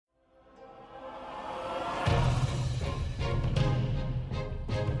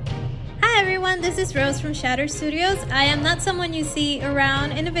everyone, this is Rose from Shatter Studios. I am not someone you see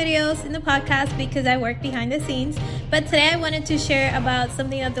around in the videos, in the podcast, because I work behind the scenes. But today I wanted to share about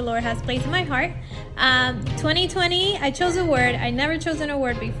something that the Lord has placed in my heart. 2020, I chose a word. I never chosen a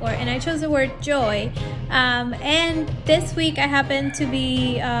word before, and I chose the word joy. And this week I happened to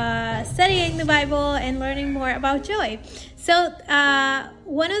be studying the Bible and learning more about joy. So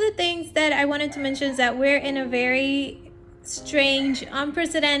one of the things that I wanted to mention is that we're in a very strange,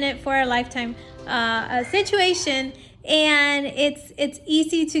 unprecedented for our lifetime situation, and it's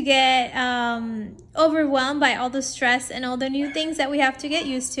easy to get overwhelmed by all the stress and all the new things that we have to get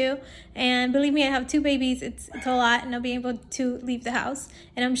used to. And believe me, I have 2 babies. It's a lot, and not being able to leave the house,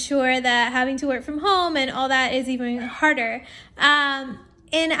 and I'm sure that having to work from home and all that is even harder. And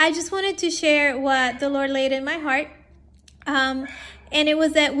I just wanted to share what the Lord laid in my heart. And it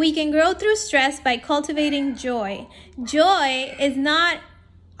was that we can grow through stress by cultivating joy. Joy is not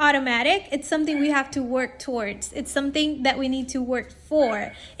automatic. It's something we have to work towards. It's something that we need to work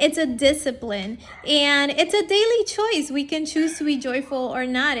for. It's a discipline, and it's a daily choice. We can choose to be joyful or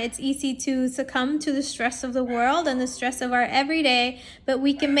not. It's easy to succumb to the stress of the world and the stress of our everyday, but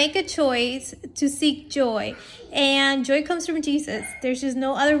we can make a choice to seek joy. And joy comes from Jesus. There's just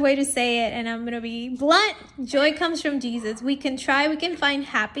no other way to say it, and I'm going to be blunt. Joy comes from Jesus. We can find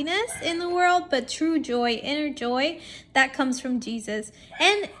happiness in the world, but true joy, inner joy, that comes from Jesus.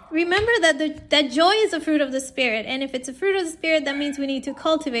 And remember that joy is a fruit of the Spirit, and if it's a fruit of the Spirit, that means we need to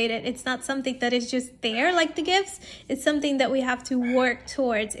cultivate it. It's not something that is just there like the gifts. It's something that we have to work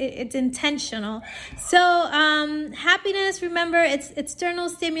towards. It's intentional. So happiness, remember, it's external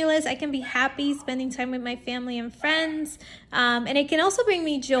stimulus. I can be happy spending time with my family and friends, and it can also bring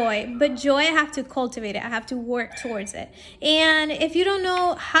me joy, but joy, I have to cultivate it. I have to work towards it. And if you don't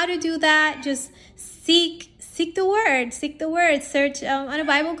know how to do that, just seek the word, search on a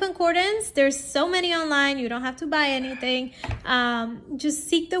Bible concordance. There's so many online. You don't have to buy anything. Just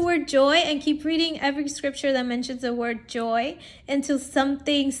seek the word joy and keep reading every scripture that mentions the word joy until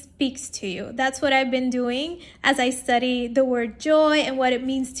something speaks to you. That's what I've been doing as I study the word joy and what it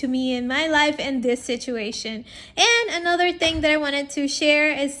means to me in my life and this situation. And another thing that I wanted to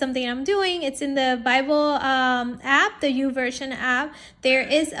share is something I'm doing. It's in the Bible app, the YouVersion app. There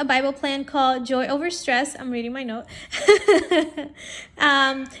is a Bible plan called Joy Over Stress. I'm reading my note.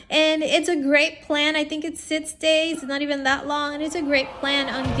 And it's a great plan. I think it's 6 days. It's not even that long. And it's a great plan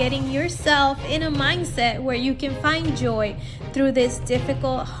on getting yourself in a mindset where you can find joy through this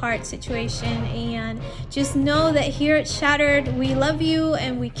difficult, hard situation. And just know that here at Shattered, we love you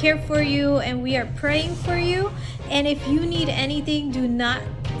and we care for you and we are praying for you. And if you need anything, do not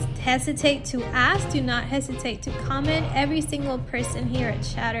hesitate to ask. Do not hesitate to comment. Every single person here at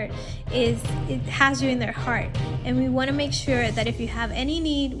Shattered has you in their heart, and we want to make sure that if you have any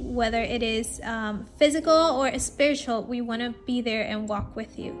need, whether it is physical or spiritual, we want to be there and walk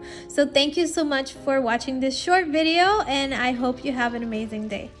with you. So thank you so much for watching this short video, and I hope you have an amazing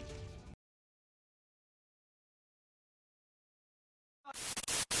day.